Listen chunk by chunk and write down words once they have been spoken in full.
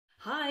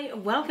Hi,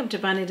 welcome to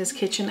Bonita's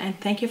Kitchen and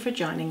thank you for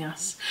joining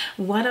us.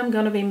 What I'm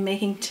going to be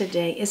making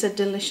today is a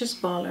delicious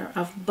boiler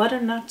of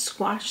butternut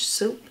squash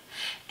soup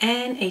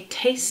and a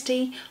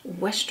tasty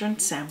Western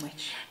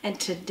sandwich. And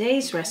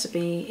today's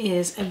recipe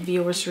is a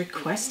viewer's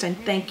request, and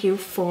thank you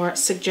for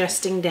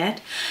suggesting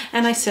that.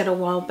 And I said a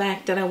while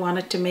back that I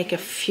wanted to make a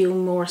few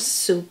more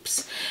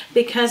soups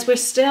because we're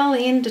still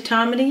in the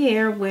time of the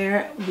year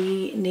where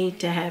we need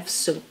to have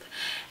soup.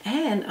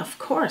 And of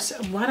course,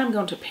 what I'm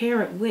going to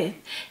pair it with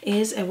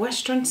is a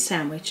Western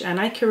sandwich. And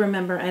I can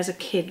remember as a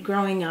kid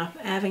growing up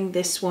having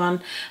this one.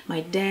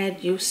 My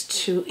dad used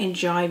to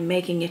enjoy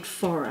making it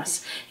for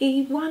us.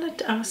 He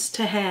wanted us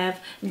to have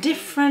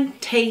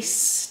different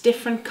tastes,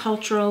 different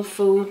cultural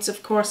foods.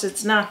 Of course,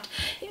 it's not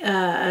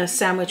a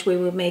sandwich we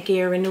would make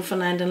here in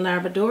Newfoundland and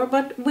Labrador,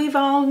 but we've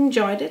all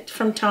enjoyed it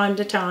from time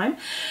to time.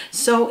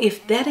 So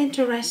if that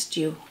interests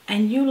you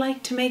and you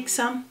like to make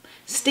some,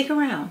 stick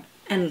around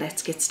and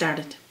let's get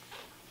started.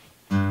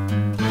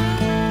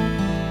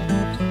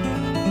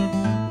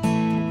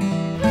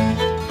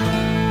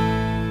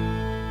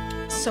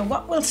 So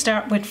what we'll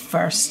start with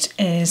first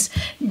is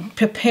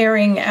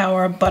preparing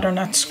our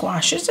butternut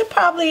squash. It's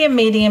probably a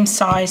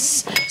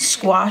medium-sized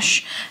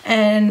squash,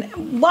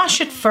 and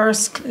wash it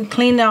first,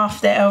 clean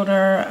off the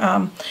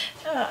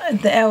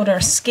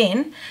outer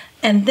skin,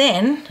 and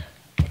then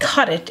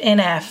cut it in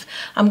half.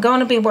 I'm going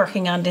to be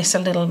working on this a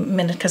little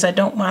minute because I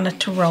don't want it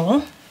to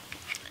roll.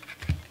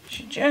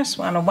 You just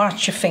want to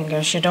watch your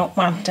fingers. You don't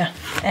want to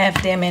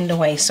have them in the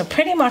way. So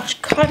pretty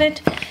much cut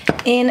it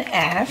in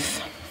half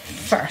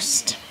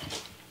first.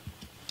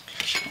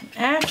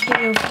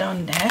 After you've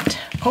done that,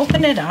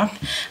 open it up.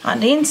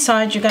 On the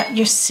inside you got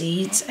your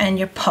seeds and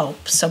your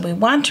pulp. So we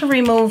want to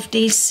remove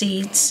these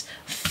seeds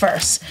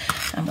first.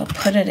 And we'll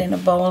put it in a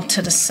bowl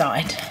to the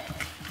side.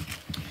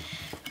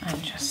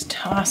 And just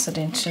toss it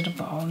into the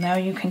bowl. Now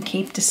you can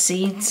keep the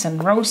seeds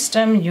and roast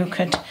them. You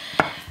could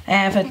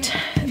have it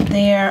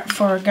there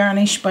for a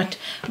garnish, but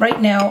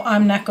right now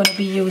I'm not going to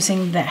be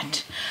using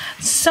that.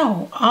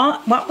 So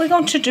what we're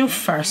going to do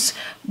first,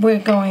 we're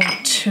going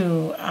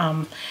to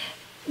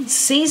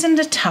season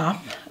the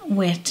top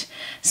with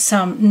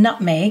some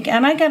nutmeg,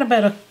 and I got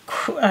about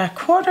a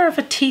quarter of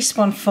a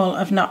teaspoonful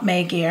of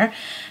nutmeg here,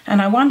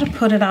 and I want to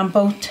put it on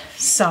both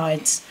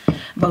sides,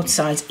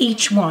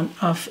 each one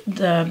of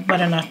the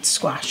butternut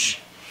squash.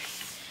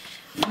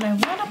 And I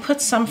want to put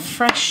some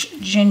fresh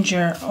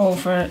ginger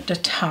over the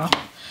top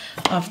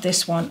of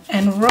this one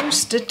and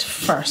roast it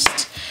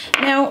first.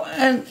 Now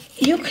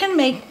you can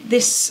make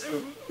this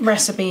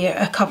recipe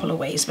a couple of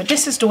ways, but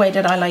this is the way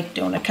that I like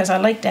doing it because I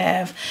like to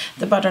have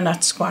the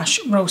butternut squash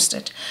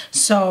roasted.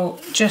 So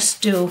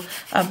just do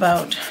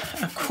about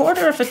a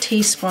quarter of a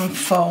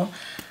teaspoonful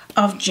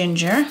of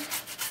ginger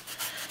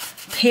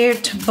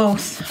paired to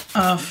both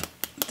of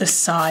the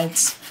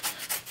sides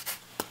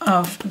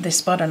of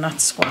this butternut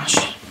squash.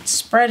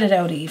 Spread it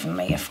out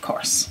evenly, of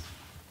course.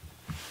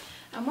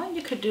 And what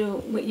you could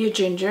do with your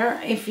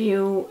ginger, if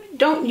you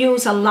don't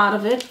use a lot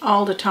of it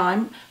all the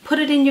time, put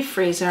it in your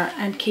freezer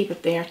and keep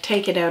it there.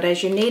 Take it out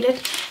as you need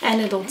it and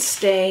it'll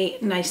stay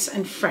nice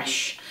and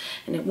fresh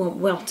and it won't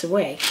wilt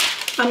away.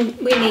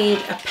 We need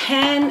a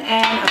pan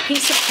and a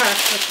piece of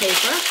parchment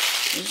paper.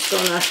 I'm just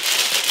gonna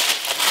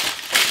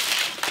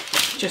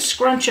just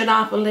scrunch it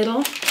up a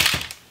little,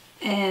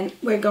 and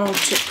we're going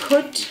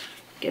to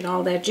get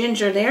all that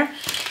ginger there,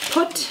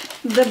 put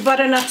the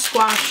butternut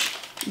squash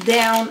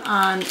down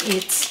on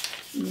its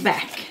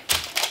back.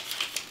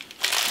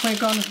 We're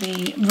going to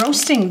be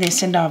roasting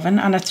this in the oven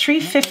on a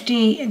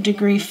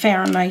 350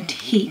 Fahrenheit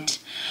heat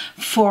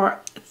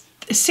for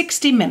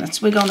 60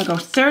 minutes. We're going to go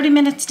 30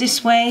 minutes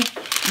this way,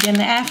 then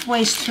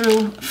halfway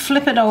through,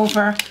 flip it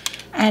over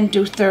and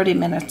do 30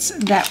 minutes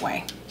that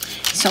way.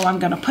 So I'm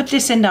going to put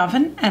this in the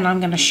oven and I'm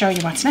going to show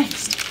you what's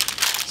next.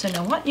 So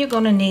now what you're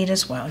going to need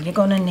as well, you're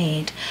going to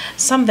need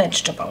some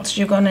vegetables.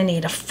 You're going to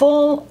need a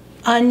full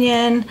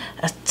onion,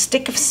 a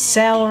stick of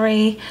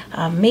celery,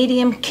 a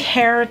medium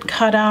carrot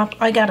cut up.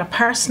 I got a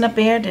parsnip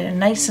here, they're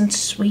nice and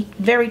sweet,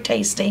 very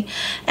tasty.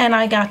 And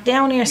I got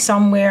down here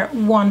somewhere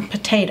 1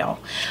 potato.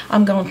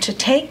 I'm going to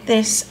take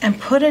this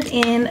and put it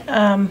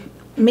in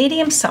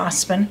medium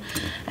saucepan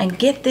and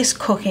get this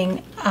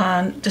cooking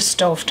on the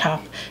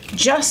stovetop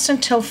just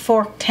until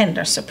fork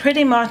tender. So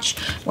pretty much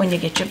when you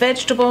get your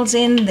vegetables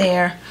in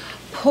there,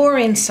 pour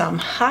in some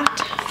hot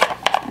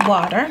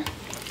water,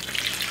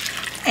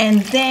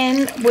 and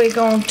then we're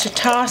going to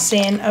toss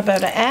in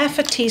about a half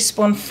a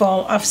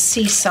teaspoonful of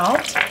sea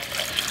salt,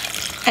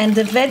 and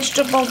the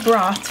vegetable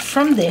broth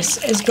from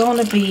this is going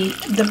to be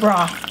the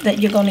broth that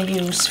you're going to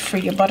use for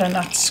your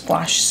butternut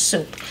squash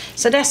soup.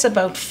 So that's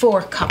about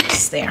 4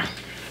 cups there.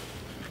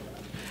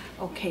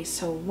 Okay,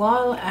 so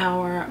while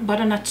our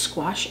butternut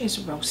squash is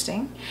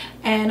roasting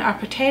and our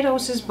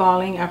potatoes is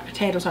boiling, our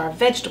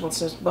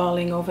vegetables is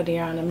boiling over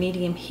there on a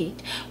medium heat,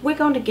 we're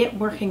going to get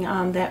working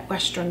on that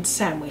Western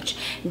sandwich.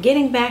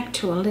 Getting back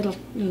to a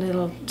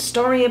little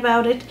story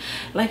about it,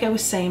 like I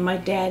was saying, my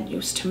dad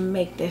used to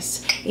make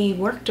this. He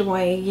worked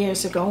away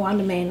years ago on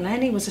the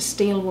mainland. He was a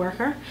steel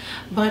worker,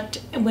 but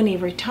when he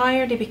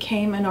retired, he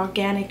became an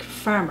organic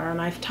farmer,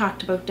 and I've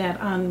talked about that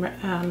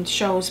on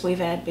shows we've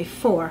had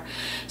before.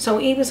 So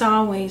he was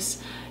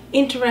always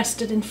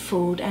interested in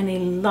food, and he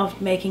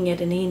loved making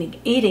it and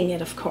eating it,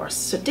 of course.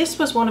 So this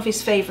was one of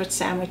his favorite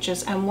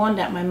sandwiches, and one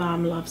that my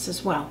mom loves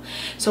as well.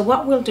 So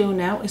what we'll do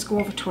now is go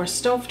over to our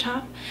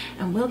stovetop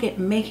and we'll get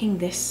making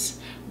this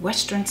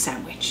Western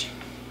sandwich.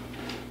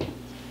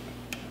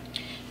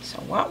 So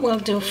what we'll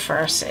do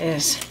first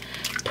is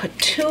put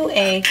 2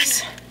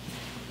 eggs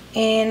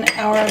in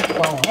our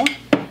bowl,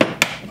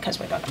 because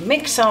we're going to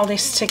mix all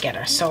this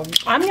together. So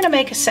I'm going to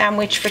make a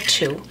sandwich for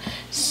 2.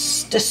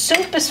 The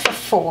soup is for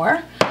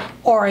 4,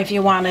 or if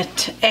you want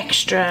it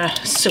extra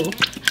soup,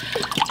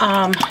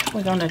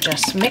 we're going to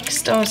just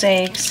mix those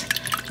eggs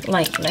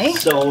lightly.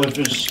 So if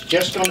it's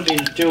just going to be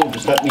the 2 of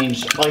us, that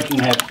means I can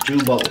have 2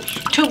 bowls.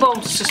 2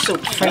 bowls of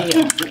soup for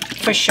you,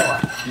 for sure.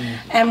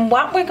 And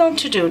what we're going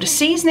to do, the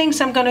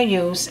seasonings I'm going to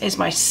use is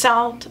my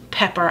salt,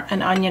 pepper,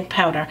 and onion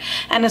powder.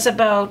 And it's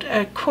about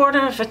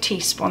 1/4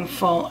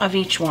 teaspoonful of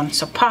each one.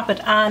 So pop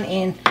it on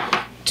in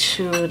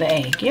to the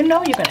egg. You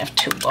know you're going to have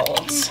 2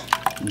 bowls.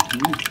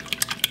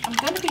 I'm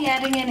going to be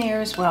adding in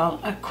here as well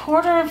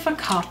 1/4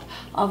 cup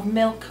of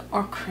milk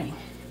or cream.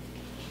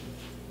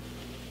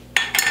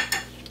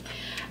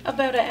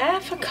 About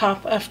 1/2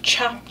 cup of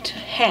chopped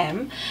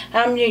ham.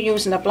 I'm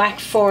using a black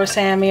forest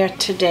ham here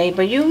today,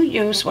 but you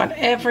use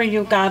whatever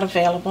you got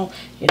available.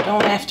 You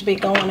don't have to be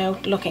going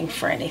out looking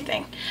for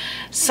anything.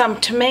 Some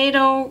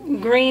tomato,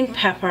 green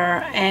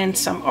pepper, and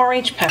some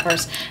orange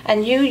peppers,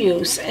 and you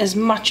use as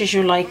much as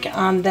you like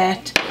on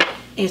that.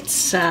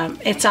 It's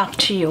up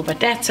to you, but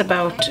that's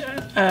about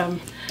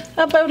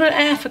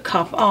 1/2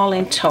 cup all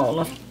in total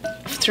of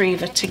 3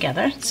 of it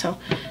together. So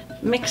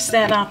mix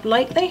that up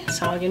lightly.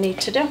 That's all you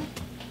need to do.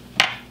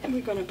 And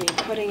we're going to be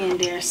putting in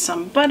there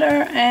some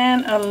butter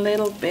and a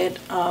little bit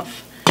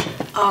of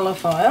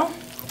olive oil.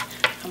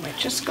 And we're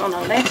just going to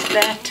let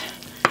that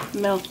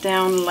melt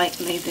down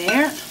lightly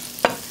there.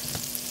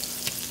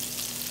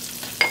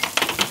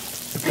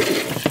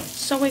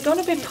 So we're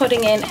going to be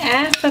putting in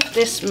 1/2 of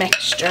this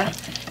mixture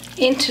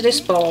into this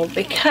bowl,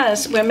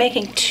 because we're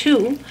making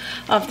 2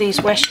 of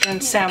these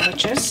Western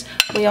sandwiches.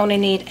 We only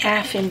need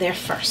 1/2 in there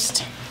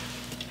first.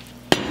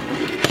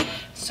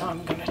 So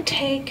I'm going to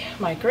take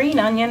my green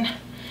onion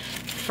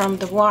from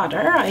the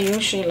water. I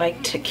usually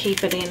like to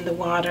keep it in the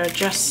water,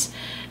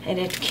 and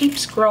it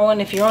keeps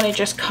growing. If you're only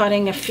just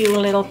cutting a few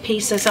little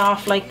pieces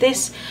off like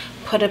this,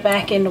 put it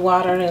back in the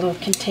water,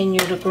 it'll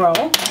continue to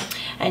grow.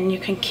 And you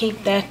can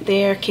keep that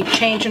there, keep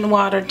changing the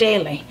water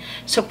daily.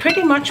 So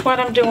pretty much what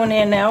I'm doing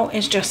here now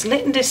is just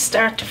letting this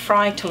start to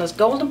fry till it's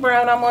golden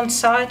brown on one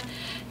side,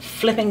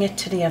 flipping it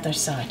to the other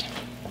side.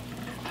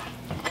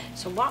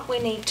 So what we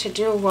need to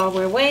do while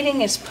we're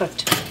waiting is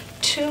put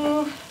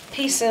 2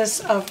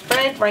 pieces of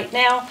bread right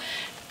now,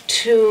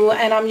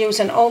 and I'm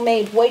using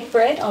homemade white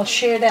bread. I'll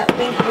share that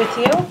link with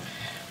you.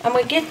 And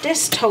we get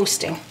this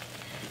toasting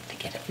to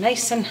get it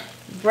nice and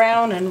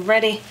brown and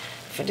ready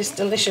for this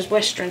delicious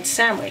Western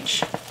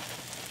sandwich.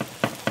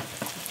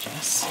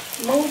 Just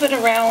move it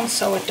around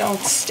so it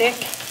don't stick.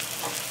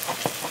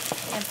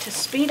 And to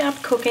speed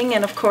up cooking,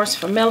 and of course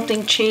for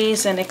melting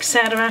cheese and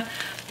etc.,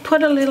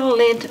 put a little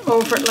lid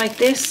over it like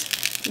this,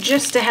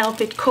 just to help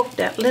it cook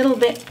that little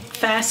bit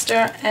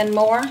faster and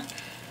more.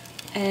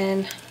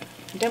 And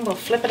then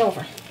we'll flip it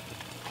over.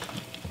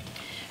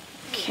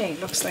 Okay,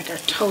 looks like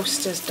our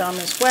toast is done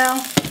as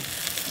well.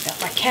 Got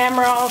my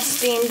camera all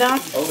steamed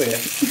up. Oh yeah.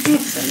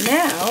 So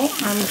now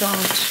I'm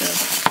going to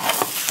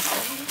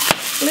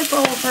flip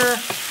over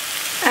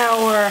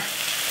our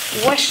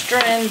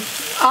Western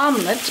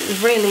omelette,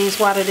 really is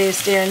what it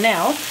is there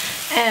now.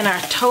 And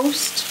our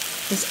toast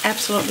is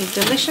absolutely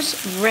delicious,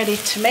 ready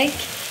to make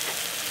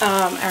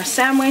our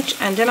sandwich.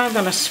 And then I'm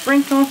going to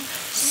sprinkle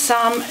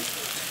some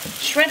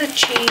shredded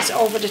cheese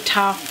over the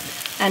top,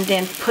 and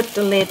then put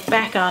the lid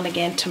back on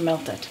again to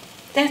melt it.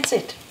 That's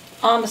it.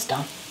 Almost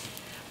done.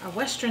 Our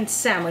Western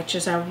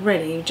sandwiches are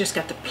ready. You just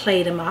got to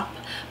plate them up.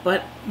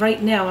 But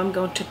right now I'm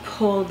going to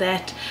pull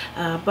that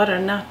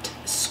butternut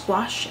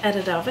squash out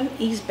of the oven,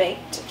 ease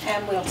baked,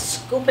 and we'll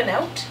scoop it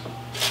out.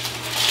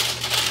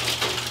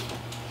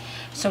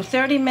 So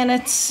 30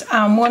 minutes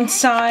on one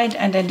side,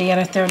 and then the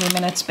other 30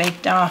 minutes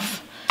baked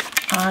off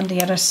on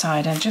the other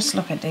side. And just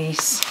look at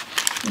these.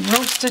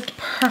 Roasted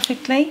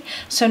perfectly.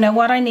 So now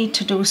what I need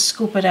to do is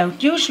scoop it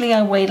out. Usually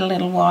I wait a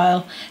little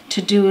while to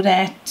do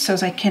that so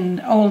as I can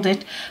hold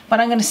it,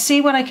 but I'm going to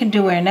see what I can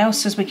do here now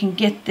so as we can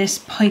get this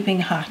piping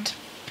hot.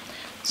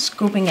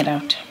 Scooping it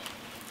out.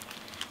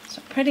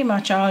 So pretty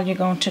much all you're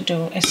going to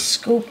do is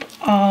scoop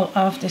all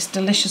of this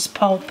delicious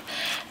pulp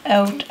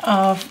out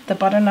of the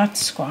butternut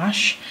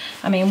squash.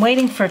 I mean,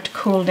 waiting for it to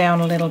cool down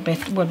a little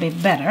bit would be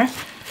better.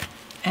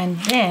 And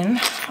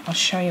then I'll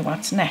show you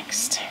what's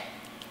next.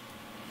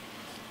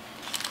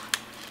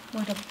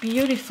 What a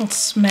beautiful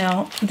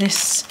smell.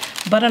 This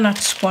butternut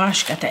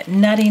squash got that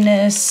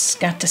nuttiness,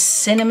 got the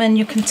cinnamon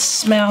you can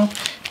smell,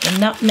 the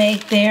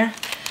nutmeg there.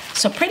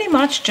 So pretty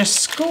much just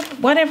scoop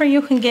whatever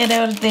you can get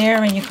out of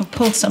there, and you can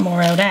pull some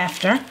more out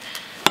after.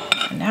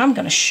 And now I'm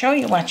going to show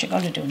you what you're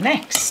going to do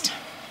next.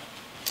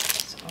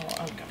 So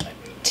I'm going to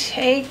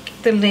take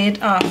the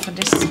lid off of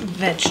this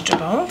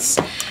vegetables,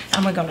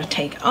 and we're going to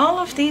take all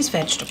of these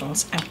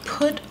vegetables and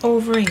put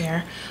over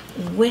here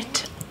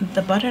with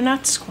the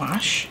butternut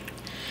squash.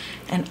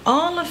 And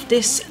all of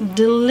this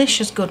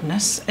delicious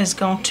goodness is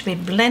going to be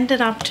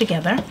blended up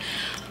together.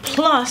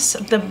 Plus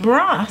the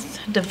broth,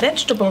 the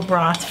vegetable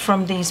broth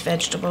from these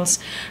vegetables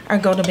are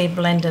going to be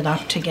blended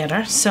up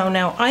together. So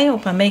now I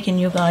hope I'm making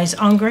you guys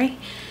hungry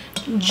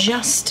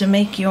just to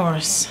make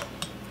yours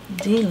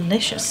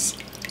delicious.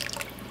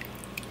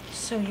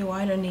 So you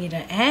either need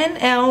an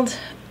handheld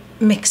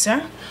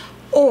mixer,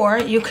 or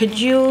you could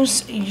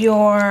use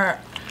your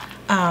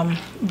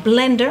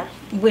blender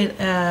with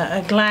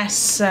a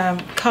glass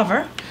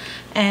cover,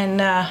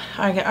 and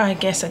I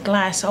guess a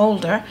glass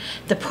holder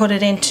to put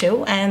it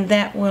into, and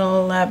that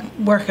will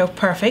work out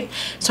perfect.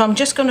 So I'm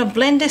just going to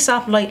blend this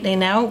up lightly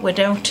now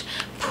without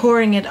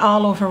pouring it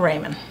all over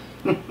Raymond.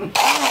 Okay,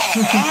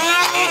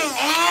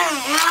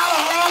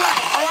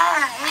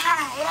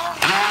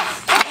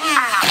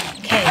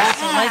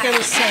 so like I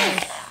was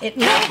saying,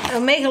 it'll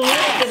make a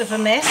little bit of a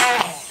mess,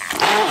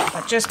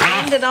 but just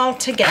blend it all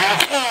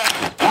together.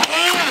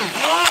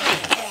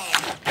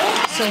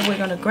 So we're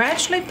going to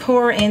gradually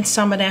pour in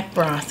some of that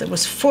broth. It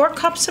was 4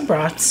 cups of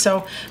broth,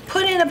 so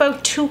put in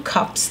about 2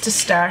 cups to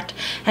start,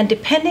 and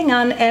depending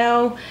on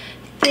how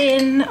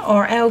thin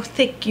or how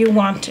thick you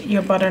want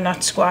your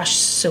butternut squash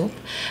soup,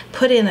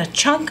 put in a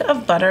chunk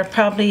of butter,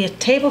 probably a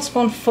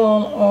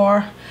tablespoonful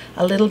or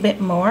a little bit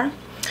more,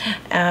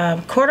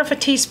 1/4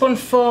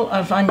 teaspoonful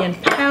of onion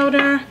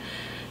powder,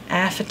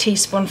 1/2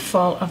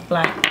 teaspoonful of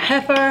black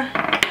pepper,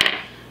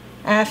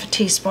 1/2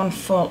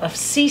 teaspoonful of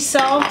sea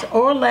salt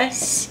or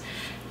less,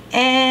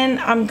 and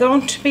I'm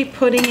going to be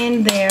putting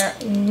in there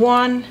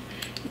 1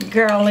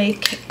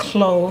 garlic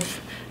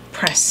clove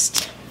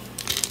pressed.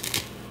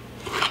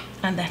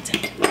 And that's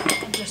it.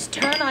 Just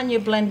turn on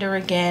your blender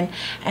again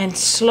and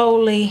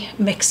slowly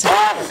mix it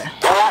together.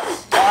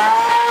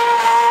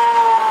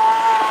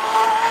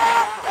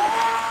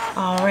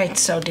 Alright,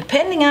 so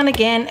depending on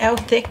again how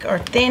thick or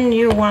thin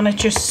you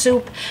wanted your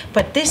soup,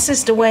 but this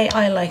is the way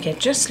I like it.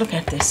 Just look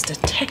at this. The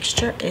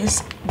texture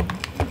is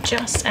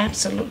just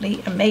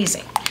absolutely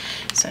amazing.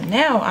 So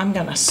now I'm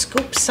going to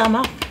scoop some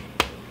up.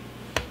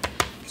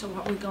 So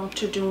what we're going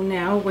to do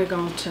now, we're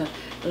going to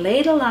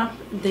ladle up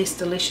this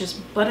delicious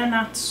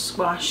butternut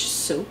squash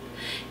soup.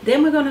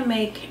 Then we're going to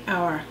make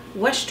our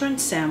Western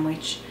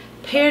sandwich,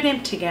 pair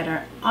them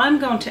together. I'm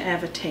going to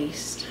have a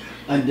taste.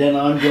 And then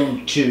I'm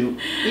going to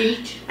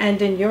eat. And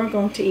then you're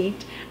going to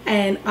eat.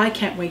 And I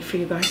can't wait for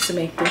you guys to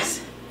make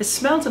this. It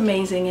smells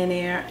amazing in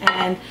here,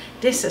 and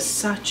this is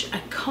such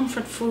a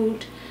comfort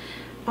food.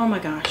 Oh my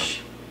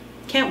gosh.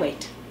 Can't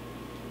wait.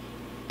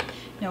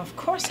 Now, of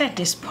course, at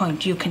this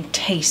point, you can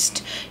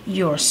taste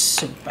your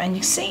soup and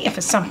you see if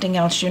it's something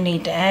else you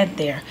need to add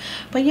there.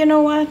 But you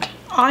know what?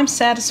 I'm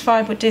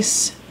satisfied with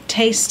this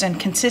taste and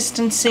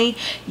consistency.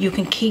 You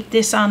can keep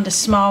this on the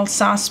small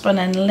saucepan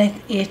and let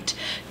it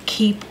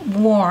keep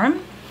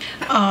warm.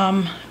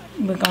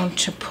 We're going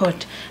to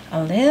put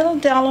a little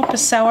dollop of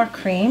sour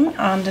cream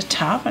on the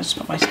top. I just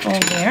put my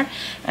spoon there,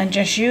 and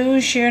just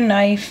use your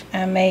knife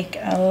and make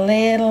a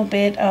little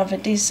bit of a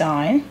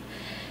design.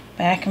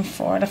 Back and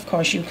forth. Of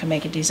course, you can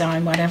make a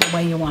design whatever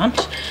way you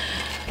want.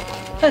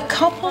 A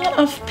couple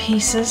of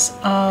pieces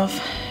of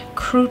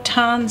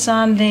croutons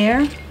on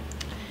there,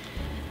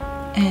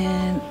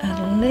 and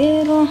a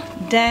little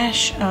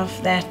dash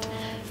of that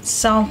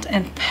salt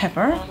and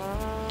pepper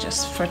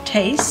just for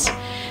taste.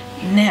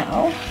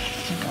 Now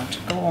I'm going to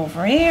go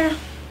over here,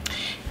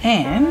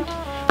 and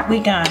we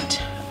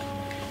got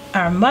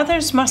our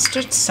mother's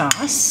mustard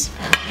sauce.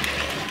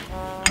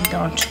 I'm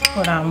going to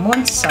put on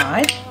one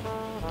side,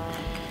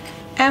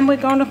 and we're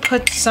going to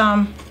put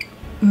some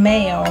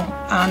mayo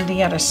on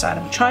the other side.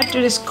 I'm trying to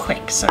do this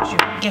quick so you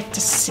get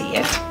to see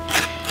it.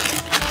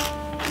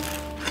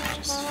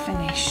 Just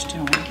finished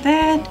doing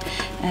that.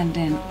 And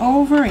then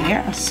over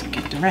here, let's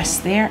get the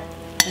rest there.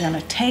 We're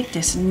going to take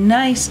this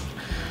nice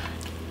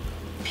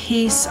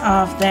piece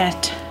of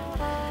that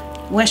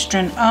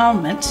Western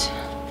almond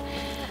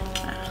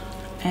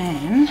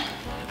and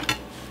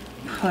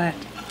put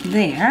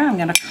there. I'm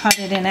going to cut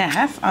it in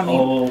half. I mean,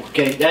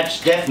 okay,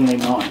 that's definitely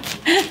mine.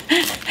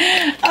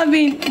 I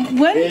mean,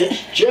 when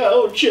it's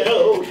chow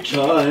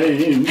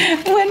time.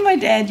 When my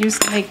dad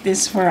used to make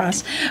this for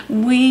us,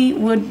 we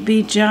would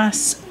be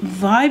just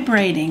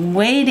vibrating,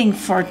 waiting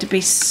for it to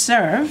be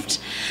served.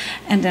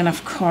 And then,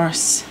 of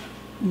course,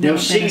 Now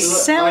see,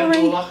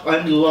 celery.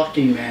 I'm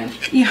lucky, man.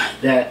 Yeah.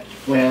 That,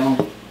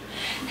 well,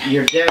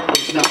 your dad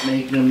is not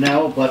making them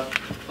now, but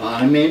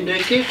I'm in the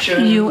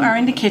kitchen. You are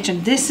in the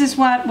kitchen. This is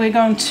what we're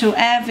going to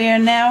have here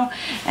now.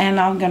 And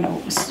I'm going to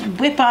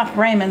whip up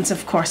Raymond's,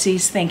 of course.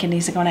 He's thinking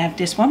he's going to have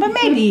this one, but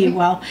maybe he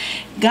will.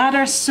 Got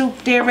our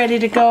soup there ready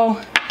to go.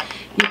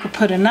 You could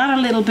put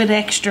another little bit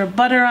extra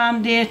butter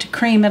on there to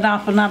cream it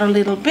up another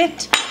little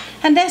bit.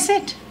 And that's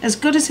it. As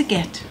good as it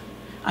gets.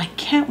 I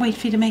can't wait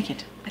for you to make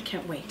it. I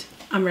can't wait.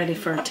 I'm ready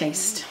for a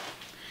taste.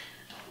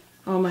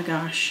 Oh my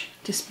gosh.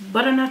 This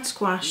butternut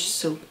squash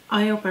soup.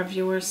 I hope our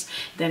viewers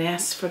that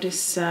asked for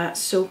this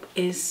soup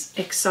is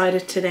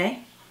excited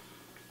today.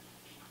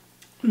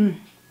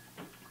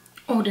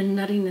 Oh, the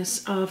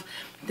nuttiness of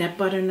that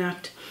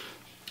butternut.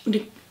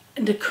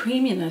 The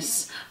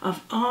creaminess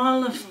of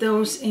all of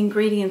those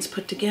ingredients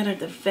put together.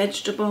 The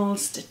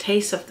vegetables, the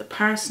taste of the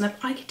parsnip.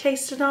 I can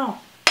taste it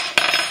all.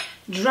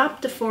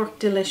 Drop the fork,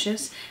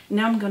 delicious.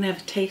 Now I'm going to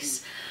have a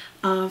taste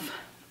of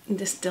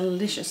this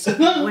delicious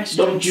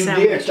Western Don't you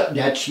sandwich. dare,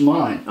 that's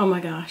mine. Oh my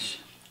gosh.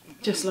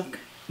 Just look.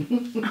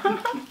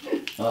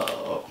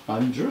 Uh-oh,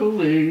 I'm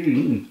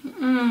drooling.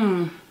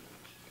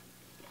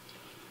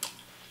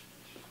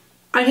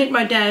 I think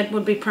my dad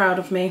would be proud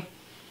of me.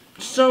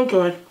 So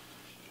good.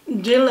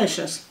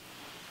 Delicious.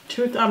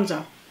 2 thumbs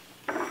up.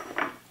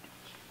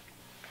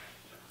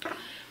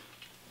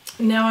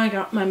 Now I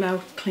got my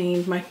mouth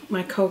cleaned,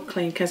 my coat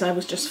cleaned, because I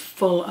was just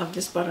full of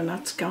this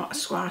butternut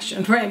squash,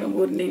 and Raymond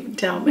wouldn't even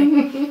tell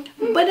me.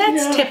 But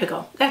that's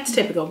typical. That's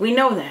typical. We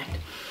know that.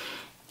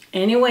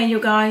 Anyway,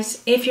 you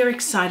guys, if you're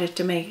excited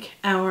to make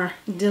our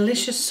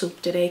delicious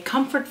soup today,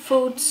 comfort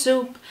food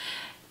soup,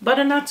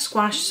 butternut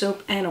squash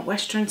soup, and a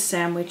Western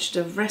sandwich,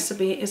 the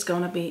recipe is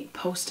going to be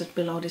posted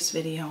below this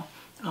video.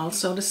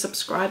 Also, the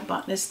subscribe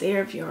button is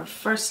there. If you're a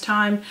first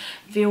time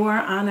viewer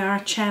on our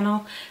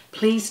channel,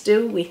 please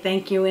do. We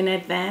thank you in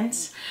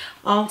advance.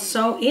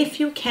 Also, if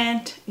you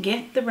can't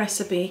get the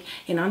recipe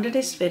in under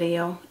this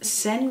video,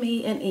 send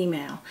me an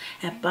email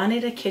at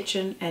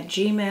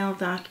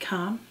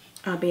bonnitakitchen@gmail.com.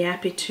 I'll be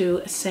happy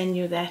to send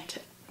you that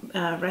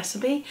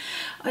recipe.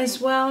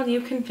 As well, you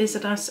can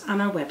visit us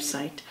on our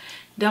website,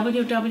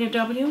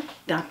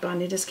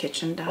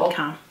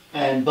 www.bonitaskitchen.com. Oh,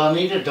 and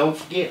Bonita, don't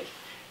forget,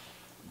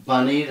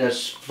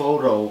 Bonita's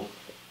photo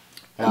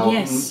album.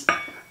 Yes.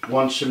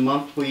 Once a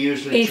month we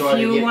usually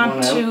try to get one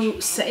out.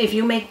 If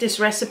you make this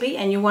recipe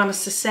and you want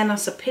us to send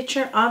us a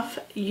picture of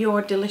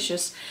your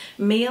delicious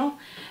meal,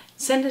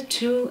 send it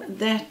to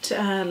that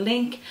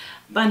link,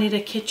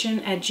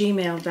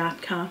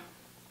 bonitakitchen@gmail.com.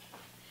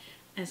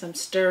 As I'm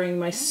stirring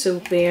my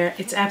soup here,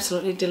 it's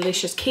absolutely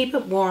delicious. Keep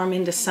it warm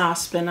in the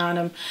saucepan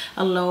on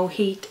a low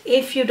heat.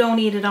 If you don't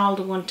eat it all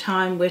at one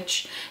time,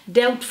 which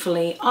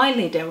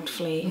highly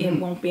doubtfully, it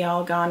won't be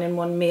all gone in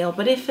one meal.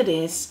 But if it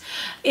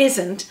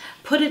isn't,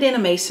 put it in a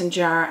mason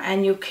jar,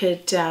 and you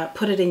could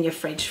put it in your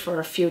fridge for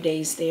a few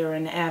days there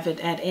and have it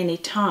at any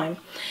time.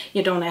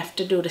 You don't have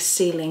to do the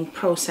sealing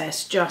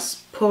process.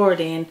 Just pour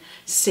it in,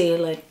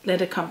 seal it,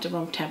 let it come to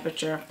room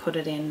temperature, put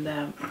it in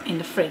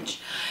the fridge.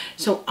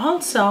 So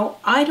also,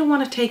 I don't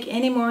want to take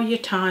any more of your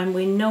time.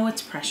 We know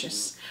it's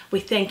precious.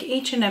 We thank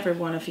each and every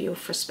one of you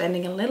for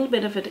spending a little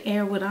bit of it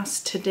here with us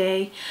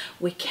today.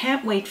 We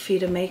can't wait for you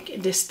to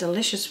make this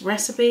delicious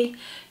recipe.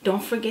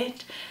 Don't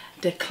forget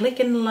to click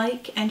and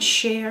like and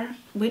share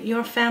with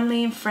your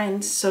family and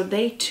friends so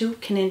they too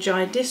can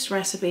enjoy this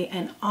recipe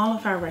and all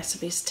of our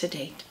recipes to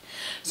date.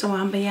 So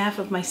on behalf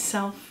of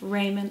myself,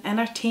 Raymond, and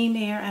our team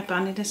here at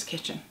Bonita's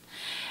Kitchen,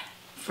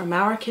 from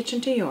our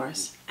kitchen to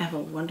yours, have a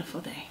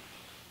wonderful day.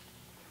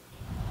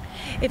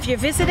 If you're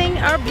visiting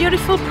our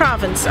beautiful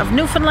province of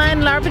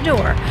Newfoundland,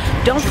 Labrador,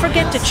 don't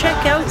forget to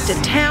check out the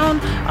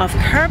town of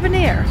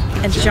Carbonear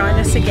and join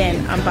us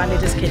again on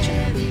Bonita's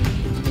Kitchen.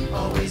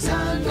 Always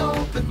an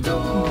open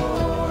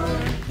door.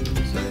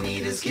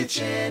 Bonita's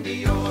Kitchen to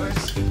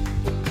yours.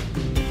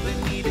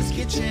 Bonita's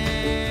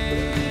Kitchen.